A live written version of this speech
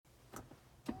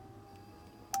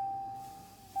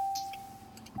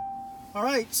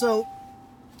Alright, so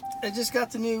I just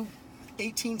got the new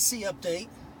 18C update,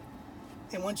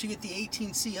 and once you get the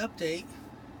 18C update,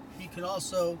 you can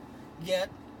also get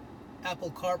Apple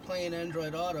CarPlay and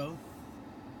Android Auto.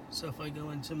 So if I go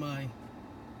into my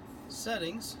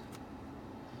settings,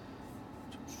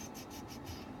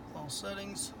 all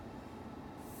settings,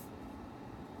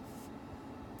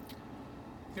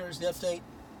 here's the update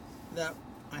that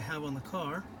I have on the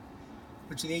car,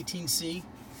 which is the 18C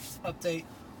update.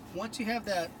 Once you have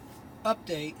that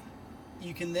update,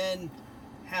 you can then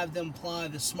have them apply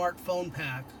the smartphone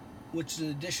pack, which is an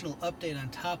additional update on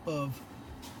top of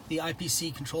the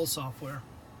IPC control software.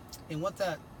 And what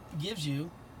that gives you,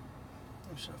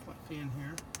 let me shut off my fan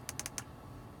here,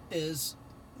 is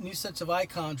new sets of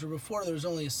icons, where before there was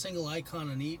only a single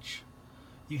icon on each.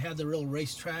 You have the real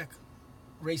racetrack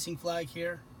racing flag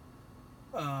here,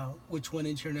 which went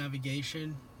into your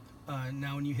navigation.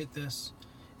 Now when you hit this,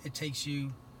 it takes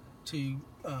you to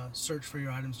search for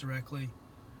your items directly.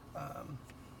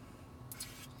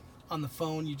 On the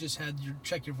phone, you just had your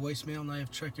check your voicemail. Now you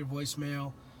have check your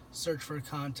voicemail, search for a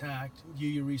contact, view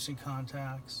your recent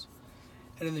contacts.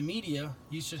 And in the media,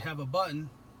 you should have a button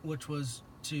which was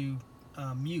to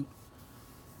mute,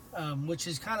 which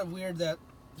is kind of weird that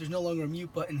there's no longer a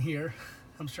mute button here.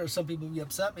 I'm sure some people will be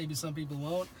upset, maybe some people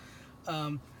won't.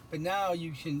 But now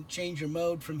you can change your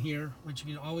mode from here, which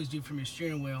you can always do from your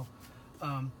steering wheel.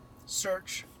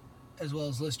 Search as well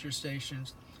as list your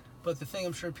stations. But the thing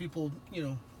I'm sure people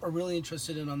are really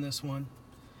interested in on this one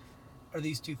are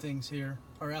these two things here,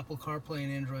 are Apple CarPlay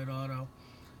and Android Auto.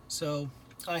 So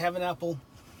I have an Apple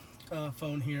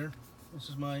phone here. This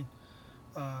is my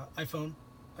iPhone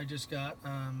I just got,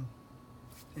 and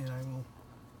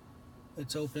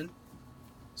it's open.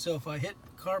 So if I hit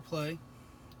CarPlay,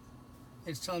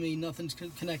 it's telling me nothing's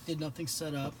connected, nothing's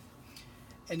set up.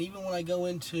 And even when I go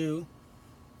into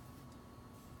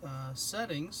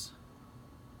settings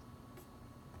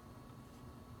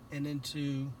and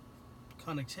into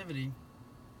connectivity,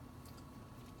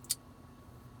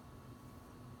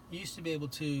 you used to be able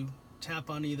to tap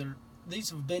on either,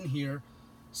 these have been here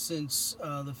since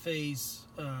the Phase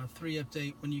 3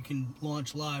 update, when you can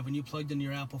launch live. When you plugged in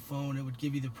your Apple phone, it would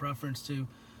give you the preference to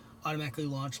automatically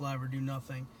launch live or do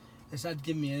nothing. It's not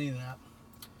giving me any of that.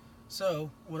 So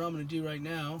what I'm going to do right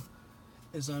now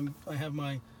is I have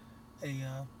my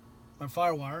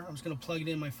FireWire. I'm just going to plug it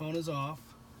in. My phone is off.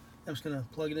 I'm just going to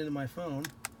plug it into my phone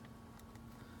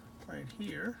right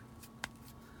here.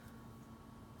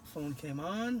 Phone came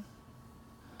on.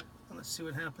 And let's see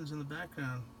what happens in the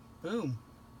background. Boom.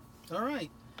 All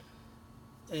right.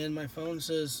 And my phone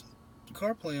says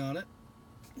CarPlay on it.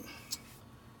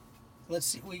 Let's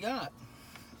see what we got.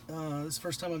 This is the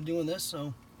first time I'm doing this,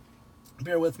 so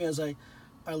bear with me as I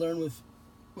learn with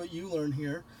what you learn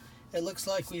here. It looks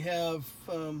like we have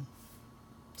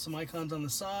some icons on the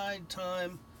side,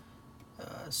 time,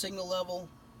 signal level,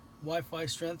 Wi-Fi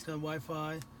strength, kind of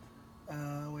Wi-Fi.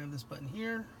 We have this button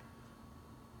here.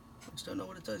 I just don't know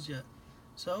what it does yet.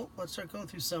 So let's start going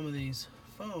through some of these.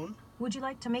 Phone. Would you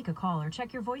like to make a call or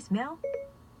check your voicemail?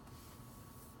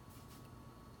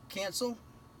 Cancel.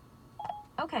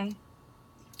 Okay.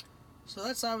 So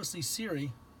that's obviously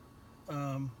Siri.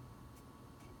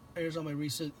 There's all my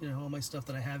recent, all my stuff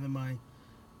that I have in my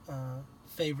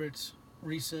favorites,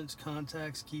 recent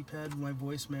contacts, keypad, my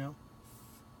voicemail.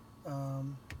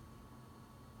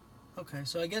 Okay,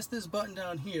 so I guess this button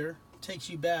down here takes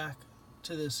you back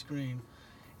to this screen.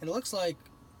 And it looks like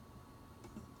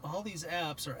all these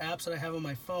apps are apps that I have on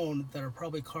my phone that are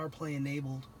probably CarPlay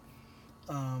enabled.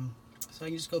 So I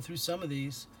can just go through some of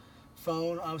these.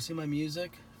 Phone, obviously my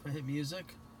music. If I hit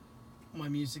music, my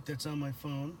music that's on my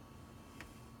phone.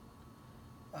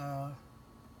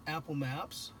 Apple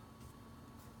Maps.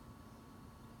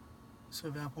 So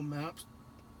I have Apple Maps.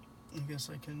 I guess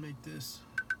I can make this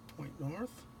point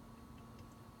north,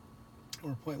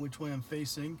 or point which way I'm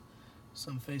facing.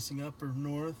 So I'm facing up or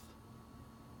north.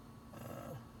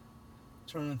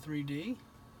 Turn on 3D. I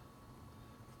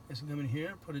guess I can come in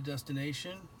here, put a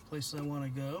destination, places I want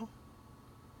to go.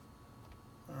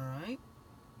 Alright.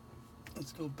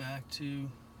 Let's go back to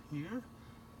here.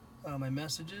 My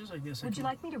messages, I guess. Would you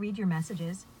like me to read your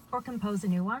messages or compose a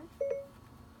new one?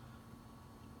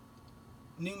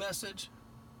 New message.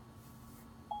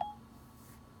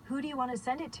 Who do you want to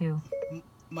send it to?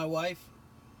 My wife.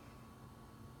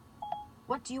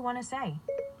 What do you want to say?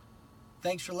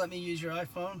 Thanks for letting me use your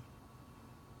iPhone.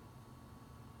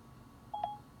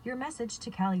 Your message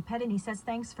to Callie Pettini says,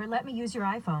 thanks for letting me use your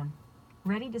iPhone.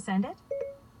 Ready to send it?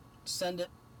 Send it.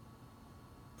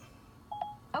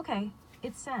 Okay,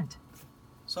 it's sent.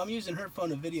 So I'm using her phone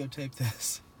to videotape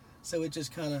this. So it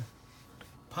just kind of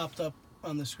popped up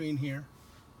on the screen here,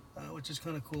 which is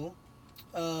kind of cool.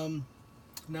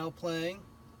 Now playing.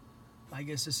 I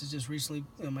guess this is just recently,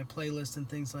 you know, my playlist and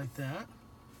things like that.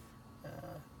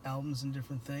 Albums and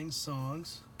different things,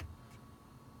 songs.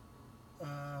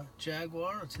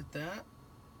 Jaguar, let's hit that.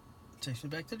 Takes me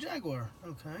back to Jaguar.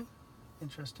 Okay,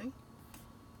 interesting.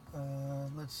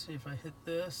 Let's see if I hit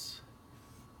this.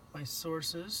 My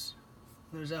sources.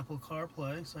 There's Apple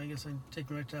CarPlay, so I guess I can take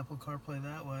me right to Apple CarPlay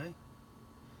that way.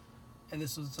 And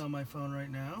this is what's on my phone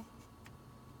right now.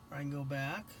 I can go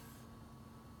back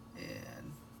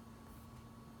and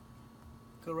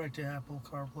go right to Apple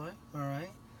CarPlay. All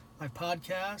right. My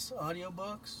podcasts,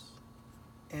 audiobooks,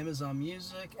 Amazon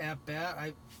Music,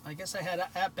 AppBat. I guess I had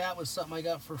AppBat was something I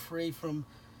got for free from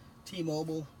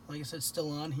T-Mobile. I guess it's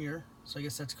still on here, so I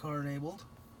guess that's car enabled.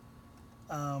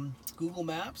 Google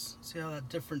Maps. See how that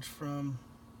different from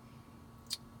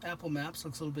Apple Maps?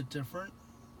 Looks a little bit different.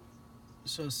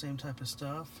 Shows the same type of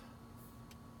stuff.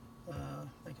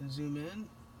 I can zoom in.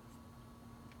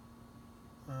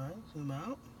 Alright, zoom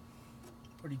out.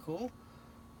 Pretty cool.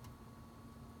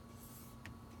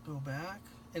 Go back.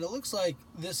 And it looks like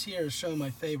this here is showing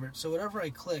my favorites. So whatever I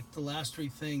click, the last three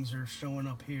things are showing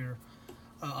up here.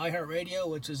 iHeartRadio,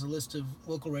 which is a list of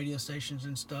local radio stations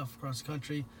and stuff across the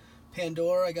country.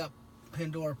 Pandora, I got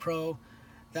Pandora Pro.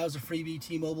 That was a freebie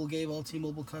T-Mobile gave all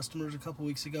T-Mobile customers a couple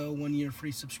weeks ago. 1 year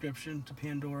free subscription to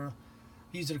Pandora.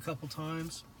 Used it a couple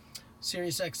times.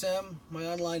 SiriusXM, my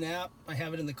online app. I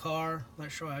have it in the car.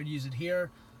 Not sure I'd use it here.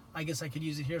 I guess I could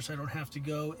use it here so I don't have to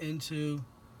go into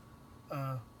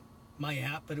my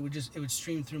app, but it would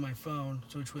stream through my phone,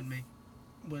 so which would make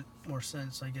more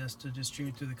sense, I guess, to just stream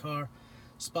it through the car.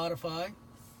 Spotify.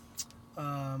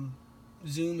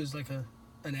 Zoom is like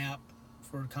an app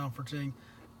for conferencing.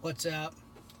 WhatsApp.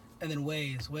 And then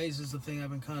Waze. Waze is the thing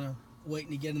I've been kind of waiting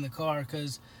to get in the car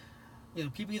because, you know,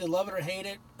 people either love it or hate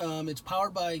it. It's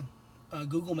powered by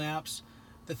Google Maps.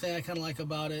 The thing I kind of like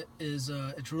about it is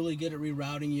it's really good at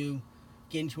rerouting you,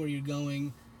 getting to where you're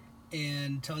going,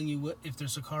 and telling you if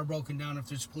there's a car broken down, if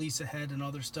there's police ahead, and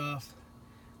other stuff.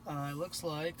 It looks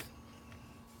like,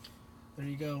 there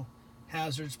you go,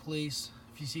 hazards, police.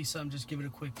 If you see something, just give it a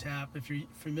quick tap. If you're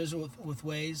familiar with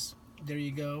Waze, there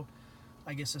you go.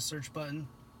 I guess a search button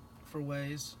for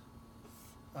Waze.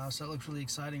 So that looks really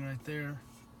exciting right there.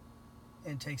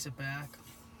 And takes it back.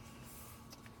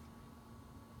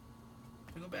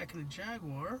 If we go back into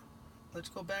Jaguar, let's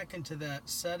go back into that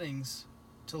settings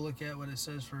to look at what it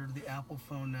says for the Apple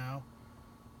phone now.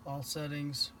 All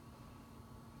settings,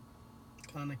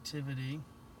 connectivity.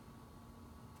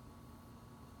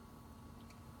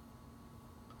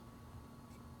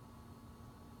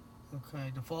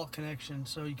 Okay, default connection.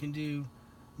 So you can do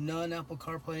none Apple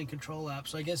CarPlay and control apps.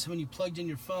 So I guess when you plugged in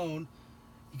your phone,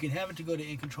 you can have it to go to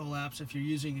in-control apps if you're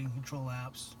using in-control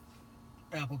apps.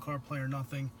 Apple CarPlay or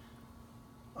nothing.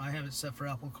 I have it set for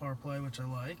Apple CarPlay, which I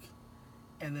like.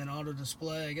 And then auto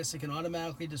display. I guess it can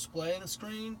automatically display the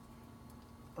screen,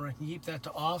 or I can keep that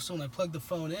to off. So when I plug the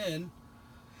phone in,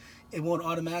 it won't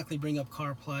automatically bring up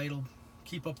CarPlay. It'll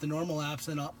keep up the normal apps,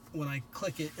 and when I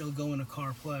click it, it'll go into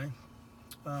CarPlay.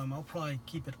 I'll probably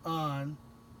keep it on,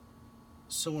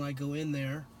 so when I go in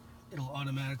there, it'll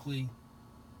automatically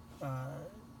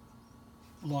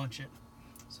launch it.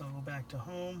 So I'll go back to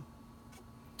home,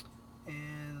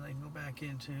 and I can go back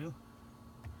into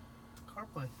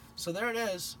CarPlay. So there it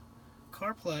is,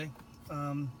 CarPlay,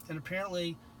 and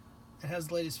apparently it has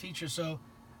the latest features. So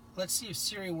let's see if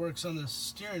Siri works on the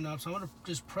steering knob. So I'm going to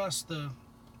just press the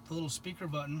little speaker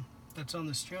button that's on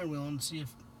the steering wheel and see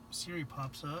if Siri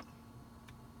pops up.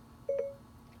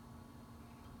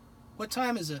 What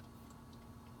time is it?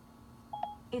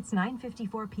 It's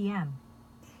 9:54 p.m.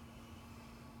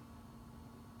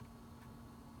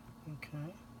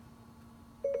 Okay.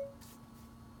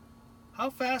 How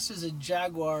fast is a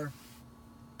Jaguar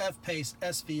F-PACE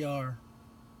SVR?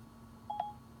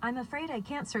 I'm afraid I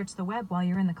can't search the web while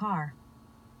you're in the car.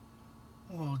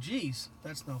 Well, geez,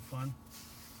 that's no fun.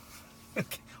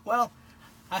 Okay. Well,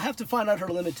 I have to find out her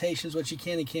limitations, what she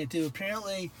can and can't do.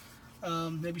 Apparently,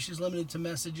 maybe she's limited to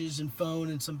messages and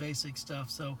phone and some basic stuff.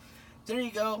 So there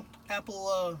you go,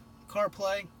 Apple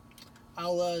CarPlay.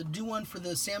 I'll do one for the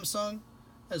Samsung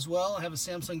as well. I have a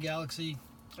Samsung Galaxy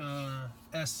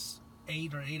S8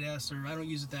 or 8S, or I don't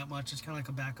use it that much. It's kind of like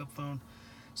a backup phone.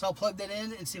 So I'll plug that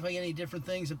in and see if I get any different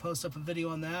things and post up a video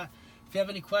on that. If you have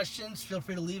any questions, feel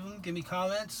free to leave them, give me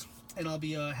comments, and I'll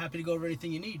be happy to go over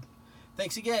anything you need.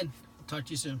 Thanks again. Talk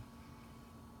to you soon.